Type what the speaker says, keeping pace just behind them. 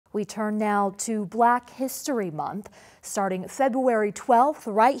We turn now to Black History Month. Starting February 12th,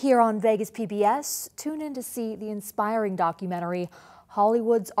 right here on Vegas PBS, tune in to see the inspiring documentary,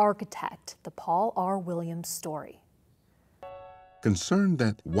 Hollywood's Architect, the Paul R. Williams story. Concerned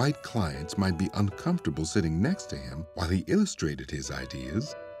that white clients might be uncomfortable sitting next to him while he illustrated his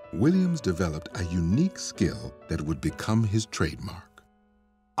ideas, Williams developed a unique skill that would become his trademark.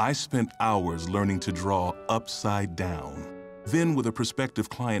 I spent hours learning to draw upside down. Then, with a prospective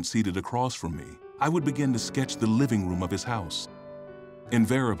client seated across from me, I would begin to sketch the living room of his house.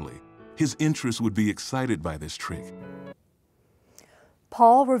 Invariably, his interest would be excited by this trick.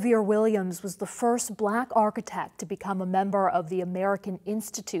 Paul Revere Williams was the first Black architect to become a member of the American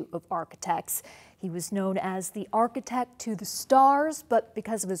Institute of Architects. He was known as the architect to the stars, but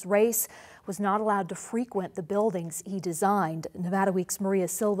because of his race, was not allowed to frequent the buildings he designed. Nevada Week's Maria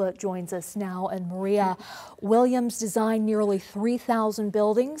Silva joins us now. And Maria, Williams designed nearly 3,000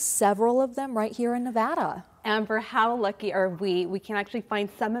 buildings, several of them right here in Nevada. Amber, how lucky are we? We can actually find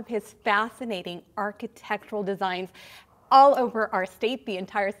some of his fascinating architectural designs all over our state, the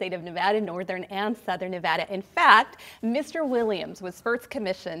entire state of Nevada, northern and southern Nevada. In fact, Mr. Williams was first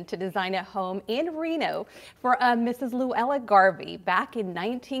commissioned to design a home in Reno for Mrs. Luella Garvey back in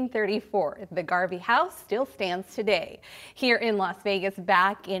 1934. The Garvey house still stands today. Here in Las Vegas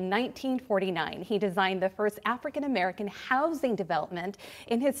back in 1949, he designed the first African-American housing development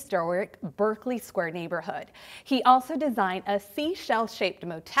in historic Berkeley Square neighborhood. He also designed a seashell-shaped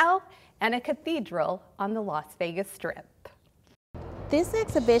motel and a cathedral on the Las Vegas Strip. This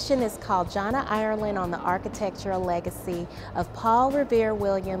exhibition is called Jonna Ireland on the Architectural Legacy of Paul Revere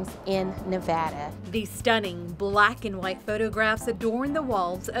Williams in Nevada. These stunning black and white photographs adorn the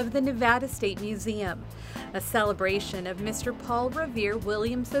walls of the Nevada State Museum, a celebration of Mr. Paul Revere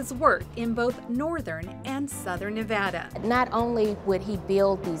Williams's work in both northern and southern Nevada. Not only would he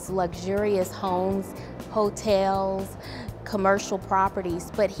build these luxurious homes, hotels, commercial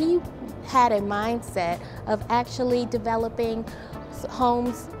properties, but he had a mindset of actually developing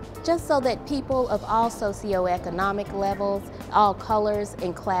homes just so that people of all socioeconomic levels, all colors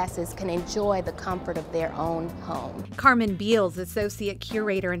and classes can enjoy the comfort of their own home. Carmen Beals, Associate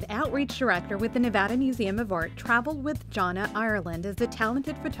Curator and Outreach Director with the Nevada Museum of Art, traveled with Jonna Ireland as the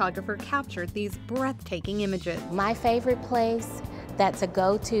talented photographer captured these breathtaking images. My favorite place that's a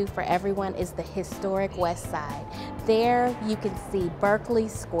go-to for everyone is the historic West Side. There you can see Berkeley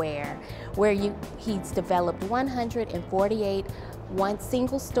Square, where he's developed 148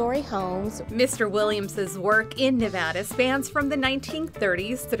 single-story homes. Mr. Williams's work in Nevada spans from the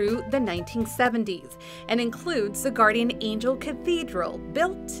 1930s through the 1970s and includes the Guardian Angel Cathedral,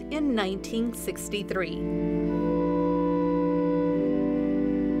 built in 1963.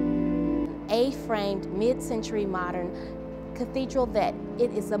 A-framed mid-century modern cathedral that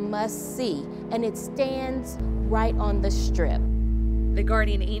it is a must-see, and it stands right on the Strip. The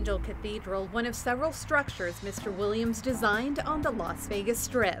Guardian Angel Cathedral, one of several structures Mr. Williams designed on the Las Vegas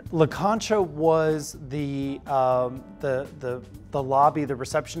Strip. La Concha was the lobby, the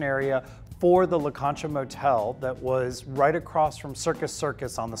reception area for the La Concha Motel that was right across from Circus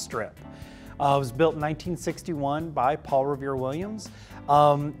Circus on the Strip. It was built in 1961 by Paul Revere Williams,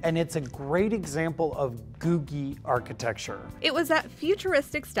 and it's a great example of googie architecture. It was that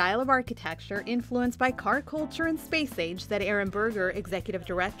futuristic style of architecture influenced by car culture and space age that Aaron Berger, Executive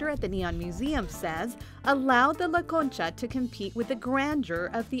Director at the Neon Museum, says allowed the La Concha to compete with the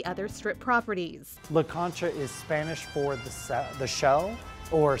grandeur of the other Strip properties. La Concha is Spanish for the shell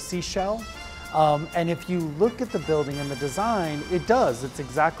or seashell. And if you look at the building and the design, it does. It's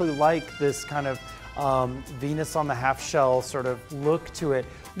exactly like this kind of Venus on the half shell sort of look to it.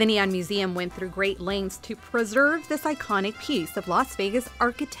 The Neon Museum went through great lengths to preserve this iconic piece of Las Vegas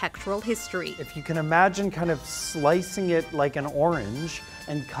architectural history. If you can imagine kind of slicing it like an orange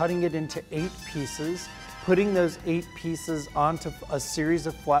and cutting it into 8 pieces, putting those 8 pieces onto a series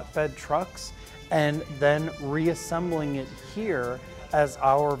of flatbed trucks, and then reassembling it here as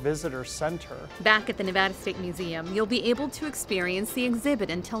our visitor center. Back at the Nevada State Museum, you'll be able to experience the exhibit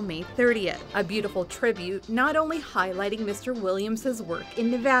until May 30th, a beautiful tribute not only highlighting Mr. Williams's work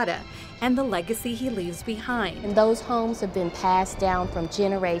in Nevada and the legacy he leaves behind. And those homes have been passed down from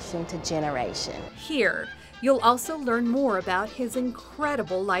generation to generation. Here, you'll also learn more about his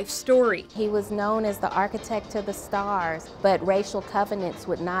incredible life story. He was known as the architect to the stars, but racial covenants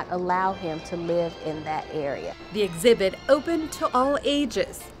would not allow him to live in that area. The exhibit open to all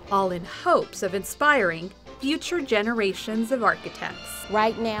ages, all in hopes of inspiring future generations of architects.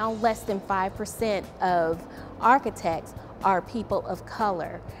 Right now, less than 5% of architects are people of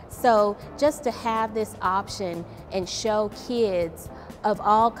color. So just to have this option and show kids of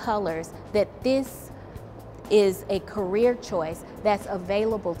all colors, that this is a career choice that's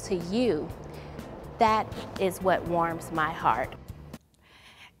available to you, that is what warms my heart.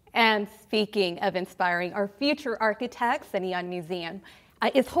 And speaking of inspiring our future architects, the Neon Museum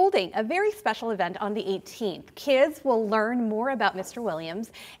is holding a very special event on the 18th. Kids will learn more about Mr.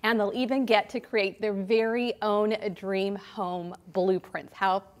 Williams, and they'll even get to create their very own dream home blueprints.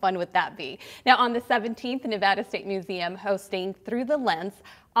 How fun would that be? Now on the 17th, the Nevada State Museum hosting Through the Lens,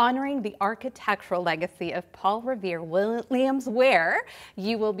 honoring the architectural legacy of Paul Revere Williams, where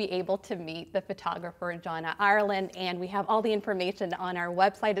you will be able to meet the photographer Jonna Ireland, and we have all the information on our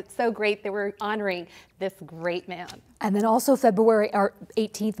website. It's so great that we're honoring this great man. And then also February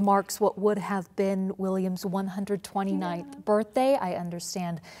 18th marks what would have been Williams' 129th birthday. I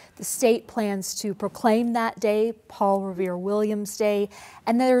understand the state plans to proclaim that day Paul Revere Williams Day.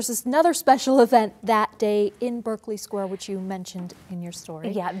 And there's another special event that day in Berkeley Square, which you mentioned in your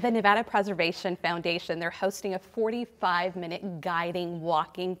story. Yeah, the Nevada Preservation Foundation, they're hosting a 45-minute guiding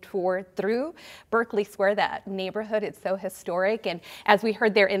walking tour through Berkeley Square, that neighborhood. It's so historic. And as we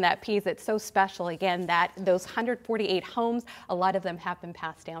heard there in that piece, it's so special, again, that those 148 homes, a lot of them have been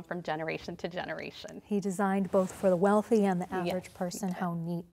passed down from generation to generation. He designed both for the wealthy and the average person. How neat.